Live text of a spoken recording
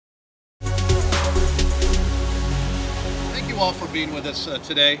all for being with us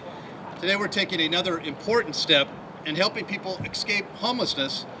today. Today we're taking another important step in helping people escape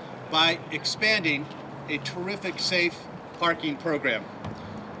homelessness by expanding a terrific safe parking program.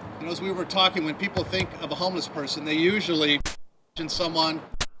 You know, as we were talking, when people think of a homeless person, they usually imagine someone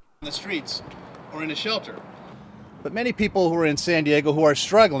in the streets or in a shelter. But many people who are in San Diego who are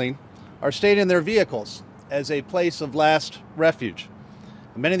struggling are staying in their vehicles as a place of last refuge.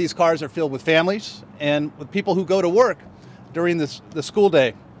 And many of these cars are filled with families and with people who go to work during the school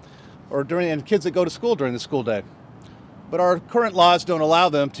day, and kids that go to school during the school day. But our current laws don't allow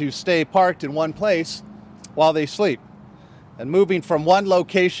them to stay parked in one place while they sleep. And moving from one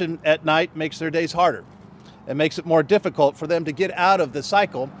location at night makes their days harder. It makes it more difficult for them to get out of the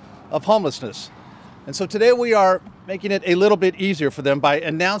cycle of homelessness. And so today we are making it a little bit easier for them by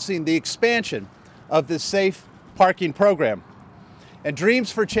announcing the expansion of this safe parking program. And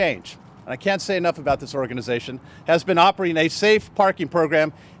Dreams for Change, and I can't say enough about this organization, has been operating a safe parking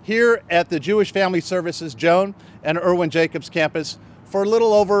program here at the Jewish Family Services Joan and Irwin Jacobs campus for a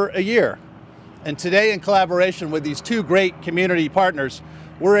little over a year. And today, in collaboration with these two great community partners,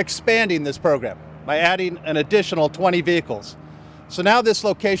 we're expanding this program by adding an additional 20 vehicles. So now this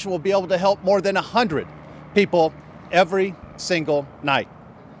location will be able to help more than 100 people every single night.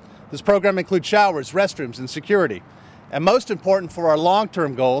 This program includes showers, restrooms, and security. And most important for our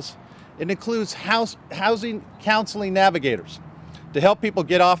long-term goals, it includes housing counseling navigators to help people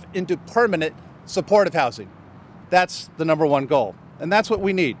get off into permanent supportive housing. That's the #1 goal, and that's what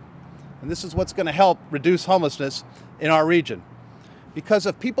we need. And this is what's going to help reduce homelessness in our region. Because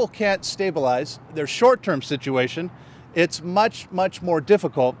if people can't stabilize their short-term situation, it's much more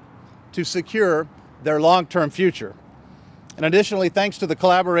difficult to secure their long-term future. And additionally, thanks to the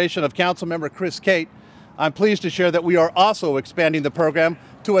collaboration of Councilmember Chris Cate, I'm pleased to share that we are also expanding the program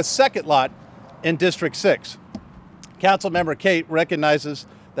to a second lot in District 6. Councilmember Cate recognizes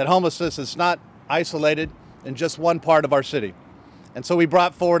that homelessness is not isolated in just one part of our city. And so we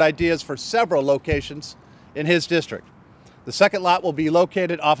brought forward ideas for several locations in his district. The second lot will be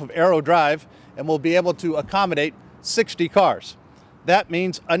located off of Arrow Drive and will be able to accommodate 60 cars. That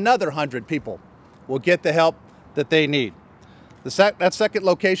means another 100 people will get the help that they need. That second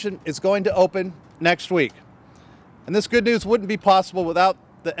location is going to open next week. And this good news wouldn't be possible without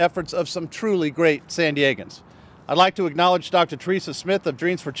the efforts of some truly great San Diegans. I'd like to acknowledge Dr. Teresa Smith of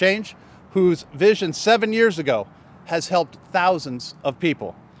Dreams for Change, whose vision 7 years ago has helped thousands of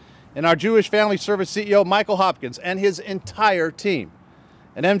people. And our Jewish Family Service CEO, Michael Hopkins, and his entire team.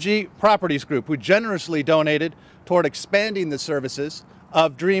 An MG Properties Group who generously donated toward expanding the services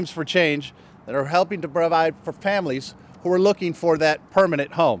of Dreams for Change that are helping to provide for families who are looking for that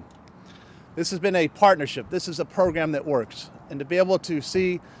permanent home. This has been a partnership. This is a program that works. And to be able to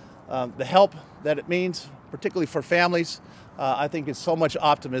see the help that it means, particularly for families, I think is so much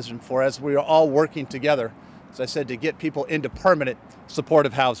optimism for us. We are all working together, as I said, to get people into permanent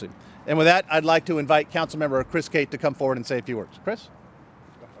supportive housing. And with that, I'd like to invite Councilmember Chris Cate to come forward and say a few words. Chris?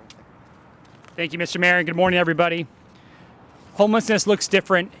 Thank you, Mr. Mayor, and good morning, everybody. Homelessness looks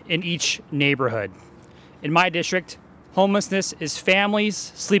different in each neighborhood. In my district, homelessness is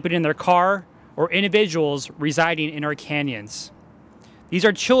families sleeping in their car or individuals residing in our canyons. These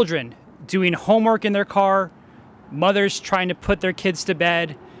are children doing homework in their car, mothers trying to put their kids to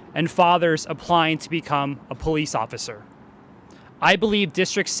bed, and fathers applying to become a police officer. I believe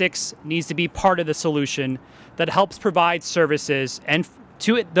District 6 needs to be part of the solution that helps provide services and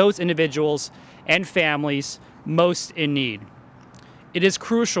to those individuals and families most in need. It is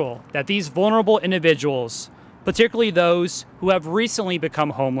crucial that these vulnerable individuals, particularly those who have recently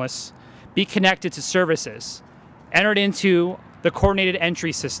become homeless, be connected to services, entered into the coordinated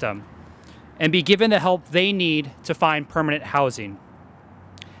entry system, and be given the help they need to find permanent housing.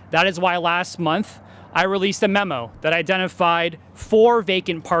 That is why last month I released a memo that identified 4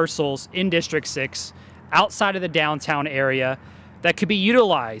 vacant parcels in District 6 outside of the downtown area that could be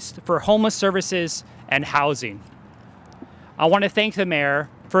utilized for homeless services and housing. I want to thank the mayor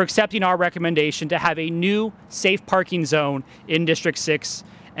for accepting our recommendation to have a new safe parking zone in District 6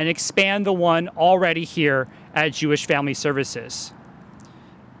 and expand the one already here at Jewish Family Services.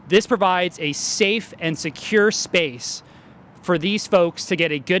 This provides a safe and secure space for these folks to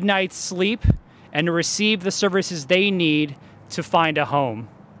get a good night's sleep and to receive the services they need to find a home.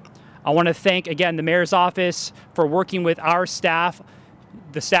 I want to thank, again, the mayor's office for working with our staff,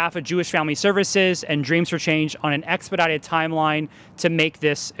 the staff of Jewish Family Services and Dreams for Change on an expedited timeline to make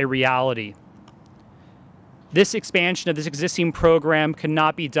this a reality. This expansion of this existing program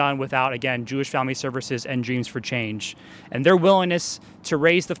cannot be done without, again, Jewish Family Services and Dreams for Change, and their willingness to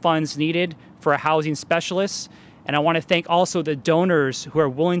raise the funds needed for a housing specialist And I want to thank also the donors who are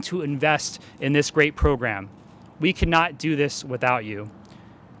willing to invest in this great program. We cannot do this without you.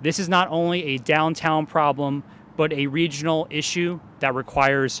 This is not only a downtown problem, but a regional issue that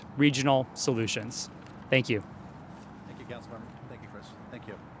requires regional solutions. Thank you. Thank you, Councilmember. Thank you, Chris. Thank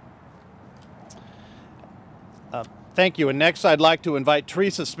you. Thank you. And next, I'd like to invite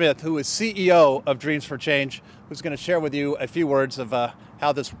Teresa Smith, who is CEO of Dreams for Change, who's going to share with you a few words of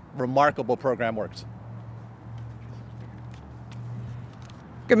how this remarkable program works.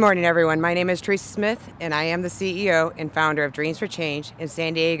 Good morning, everyone. My name is Teresa Smith, and I am the CEO and founder of Dreams for Change in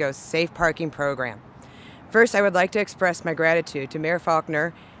San Diego's Safe Parking Program. First, I would like to express my gratitude to Mayor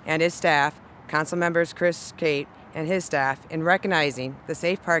Faulconer and his staff, Council members Chris Cate and his staff, in recognizing the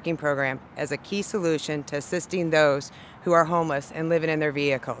Safe Parking Program as a key solution to assisting those who are homeless and living in their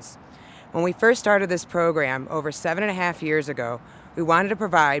vehicles. When we first started this program over 7.5 years ago, we wanted to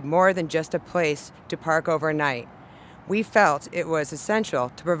provide more than just a place to park overnight. We felt it was essential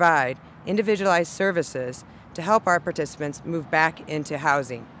to provide individualized services to help our participants move back into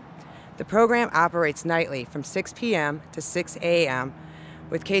housing. The program operates nightly from 6 p.m. to 6 a.m.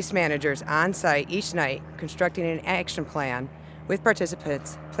 with case managers on site each night constructing an action plan with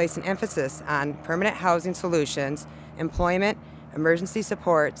participants placing emphasis on permanent housing solutions, employment, emergency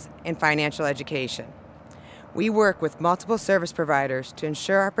supports, and financial education. We work with multiple service providers to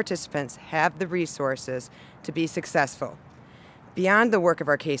ensure our participants have the resources to be successful. Beyond the work of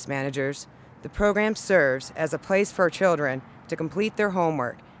our case managers, the program serves as a place for children to complete their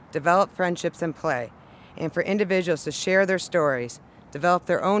homework, develop friendships and play, and for individuals to share their stories, develop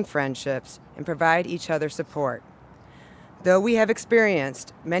their own friendships, and provide each other support. Though we have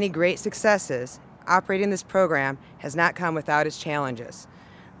experienced many great successes, operating this program has not come without its challenges.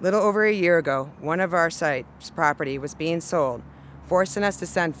 Little over a year ago, one of our site's property was being sold, forcing us to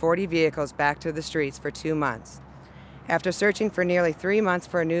send 40 vehicles back to the streets for 2 months. After searching for nearly 3 months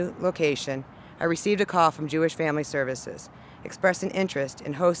for a new location, I received a call from Jewish Family Services, expressing interest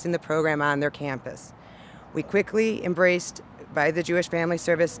in hosting the program on their campus. We quickly embraced by the Jewish Family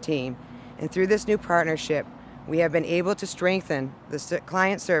Service team, and through this new partnership, we have been able to strengthen the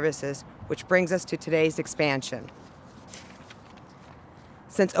client services, which brings us to today's expansion.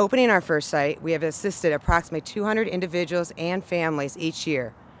 Since opening our first site, we have assisted approximately 200 individuals and families each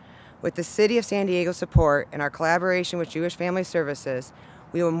year. With the City of San Diego's support and our collaboration with Jewish Family Services,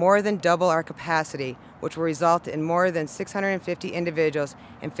 we will more than double our capacity, which will result in more than 650 individuals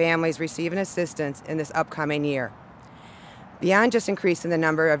and families receiving assistance in this upcoming year. Beyond just increasing the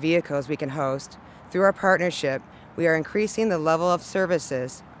number of vehicles we can host, through our partnership, we are increasing the level of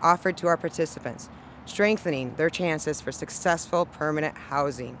services offered to our participants, strengthening their chances for successful permanent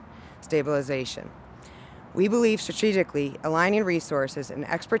housing stabilization. We believe strategically aligning resources and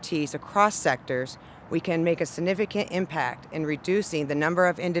expertise across sectors, we can make a significant impact in reducing the number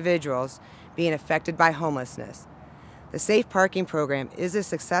of individuals being affected by homelessness. The Safe Parking Program is a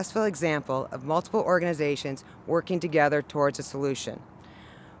successful example of multiple organizations working together towards a solution.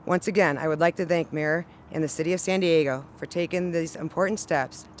 Once again, I would like to thank Mayor and the City of San Diego for taking these important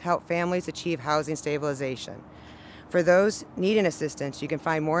steps to help families achieve housing stabilization. For those needing assistance, you can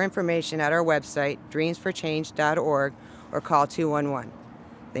find more information at our website, dreamsforchange.org, or call 211.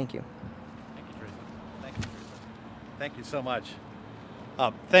 Thank you. Thank you, Teresa. Thank you, Teresa. Thank you so much.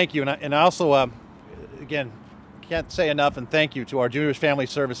 Thank you. And I also, again, can't say enough and thank you to our Jewish Family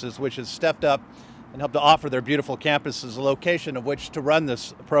Services, which has stepped up and helped to offer their beautiful campus as a location of which to run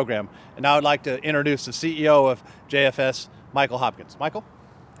this program. And now I'd like to introduce the CEO of JFS, Michael Hopkins. Michael?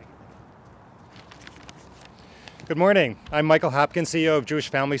 Good morning. I'm Michael Hopkins, CEO of Jewish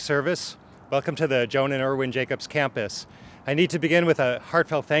Family Service. Welcome to the Joan and Irwin Jacobs campus. I need to begin with a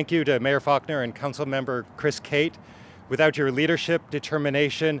heartfelt thank you to Mayor Faulconer and Council Member Chris Cate. Without your leadership,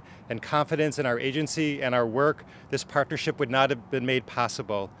 determination, and confidence in our agency and our work, this partnership would not have been made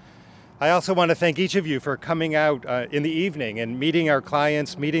possible. I also want to thank each of you for coming out in the evening and meeting our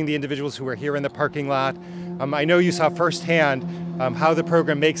clients, meeting the individuals who are here in the parking lot. I know you saw firsthand how the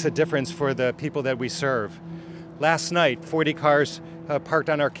program makes a difference for the people that we serve. Last night, 40 cars parked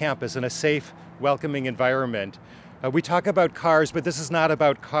on our campus in a safe, welcoming environment. We talk about cars, but this is not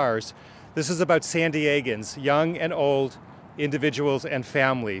about cars. This is about San Diegans, young and old, individuals and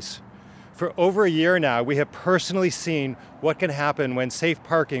families. For over a year now, we have personally seen what can happen when safe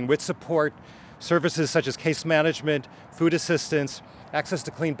parking with support, services such as case management, food assistance, access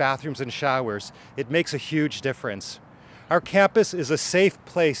to clean bathrooms and showers. It makes a huge difference. Our campus is a safe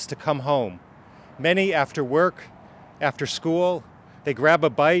place to come home. Many after work, after school, they grab a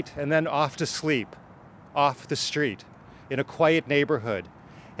bite and then off to sleep, off the street, in a quiet neighborhood.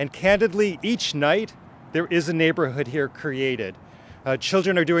 And candidly, each night, there is a neighborhood here created.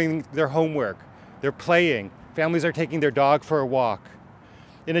 Children are doing their homework, they're playing, families are taking their dog for a walk.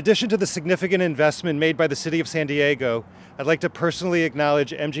 In addition to the significant investment made by the City of San Diego, I'd like to personally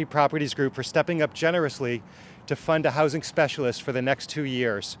acknowledge MG Properties Group for stepping up generously to fund a housing specialist for the next 2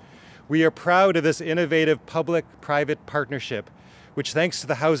 years. We are proud of this innovative public-private partnership, which thanks to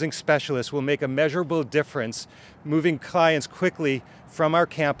the housing specialist will make a measurable difference moving clients quickly from our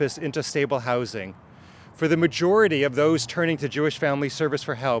campus into stable housing. For the majority of those turning to Jewish Family Service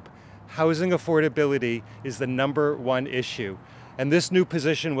for help, housing affordability is the #1 issue. And this new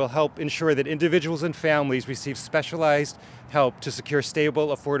position will help ensure that individuals and families receive specialized help to secure stable,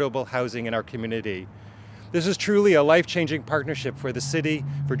 affordable housing in our community. This is truly a life-changing partnership for the city,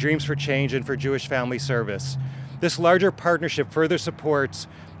 for Dreams for Change, and for Jewish Family Service. This larger partnership further supports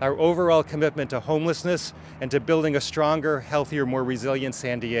our overall commitment to homelessness and to building a stronger, healthier, more resilient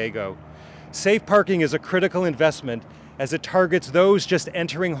San Diego. Safe parking is a critical investment as it targets those just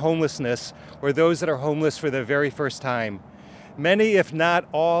entering homelessness or those that are homeless for the very first time. Many, if not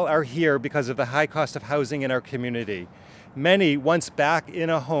all, are here because of the high cost of housing in our community. Many, once back in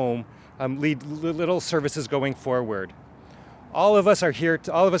a home, lead little services going forward. All of us here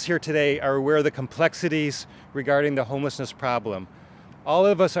today are aware of the complexities regarding the homelessness problem. All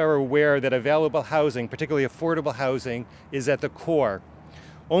of us are aware that available housing, particularly affordable housing, is at the core.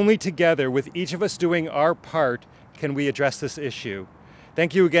 Only together, with each of us doing our part, can we address this issue.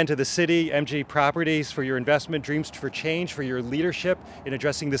 Thank you again to the city, MG Properties, for your investment, Dreams for Change, for your leadership in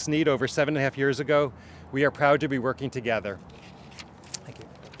addressing this need over 7.5 years ago. We are proud to be working together. Thank you.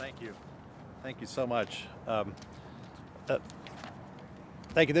 Thank you. Thank you so much.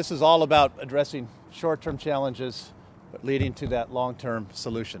 Thank you. This is all about addressing short-term challenges, but leading to that long-term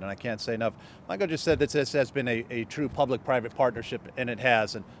solution. And I can't say enough. Michael just said that this has been a true public-private partnership, and it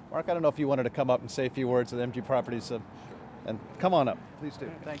has. And Mark, I don't know if you wanted to come up and say a few words at MG Properties. And come on up, please do.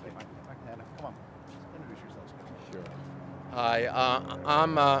 Thank you. Come on, introduce yourselves. Sure. Hi,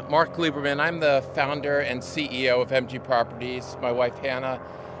 I'm Mark Lieberman. I'm the founder and CEO of MG Properties, my wife Hannah,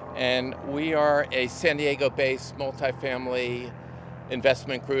 and we are a San Diego-based multifamily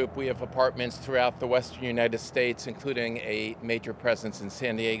investment group. We have apartments throughout the western United States, including a major presence in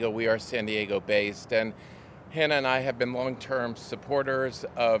San Diego. We are San Diego-based, and Hannah and I have been long-term supporters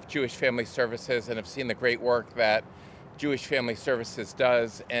of Jewish Family Services and have seen the great work that Jewish Family Services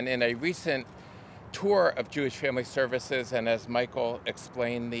does. And in a recent tour of Jewish Family Services, and as Michael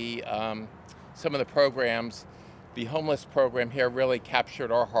explained some of the programs, the homeless program here really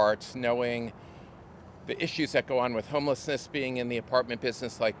captured our hearts, knowing the issues that go on with homelessness, being in the apartment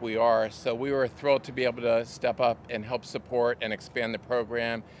business like we are. So we were thrilled to be able to step up and help support and expand the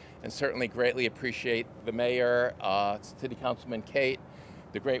program, and certainly greatly appreciate the mayor, City Councilman Kate,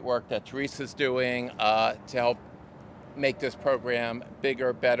 the great work that Teresa's doing to help make this program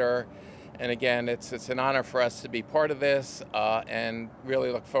bigger, better. And again, it's an honor for us to be part of this and really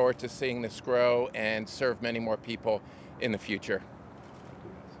look forward to seeing this grow and serve many more people in the future.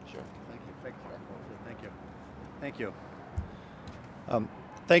 Sure. Thank you. Thank you. Thank you.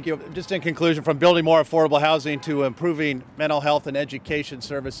 Thank you. Just in conclusion, from building more affordable housing to improving mental health and education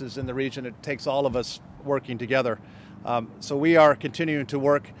services in the region, it takes all of us working together. So we are continuing to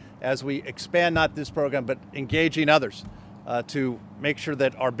work as we expand not this program, but engaging others to make sure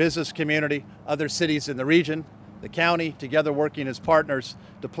that our business community, other cities in the region, the county, together working as partners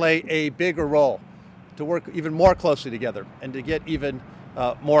to play a bigger role, to work even more closely together and to get even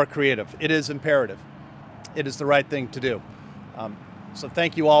more creative. It is imperative. It is the right thing to do. So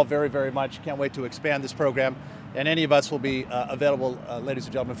thank you all very, very much. Can't wait to expand this program. And any of us will be available, ladies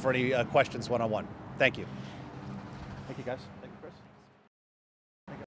and gentlemen, for any questions one-on-one. Thank you. Thank you, guys.